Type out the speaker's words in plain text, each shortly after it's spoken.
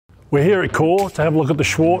We're here at Core to have a look at the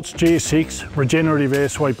Schwarze GS6 Regenerative Air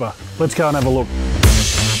Sweeper. Let's go and have a look.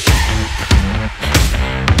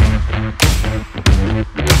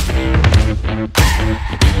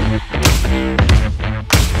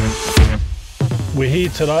 We're here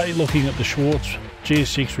today looking at the Schwarze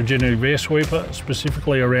GS6 Regenerative Air Sweeper,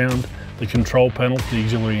 specifically around the control panel for the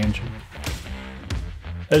auxiliary engine.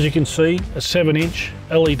 As you can see, a 7-inch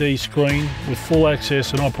LED screen with full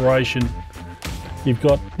access and operation. You've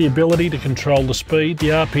got the ability to control the speed, the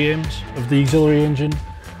RPMs of the auxiliary engine,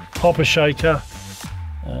 hopper shaker.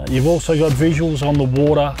 You've also got visuals on the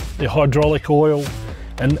water, the hydraulic oil,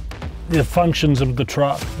 and the functions of the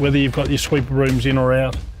truck, whether you've got your sweeper brooms in or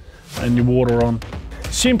out and your water on.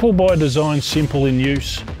 Simple by design, simple in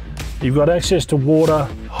use. You've got access to water,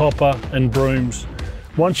 hopper and brooms.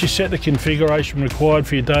 Once you set the configuration required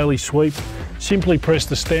for your daily sweep, simply press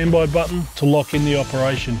the standby button to lock in the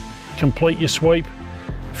operation. Complete your sweep,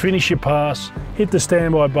 finish your pass, hit the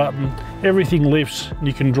standby button, everything lifts and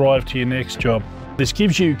you can drive to your next job. This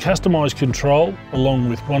gives you customised control along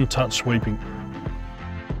with one-touch sweeping.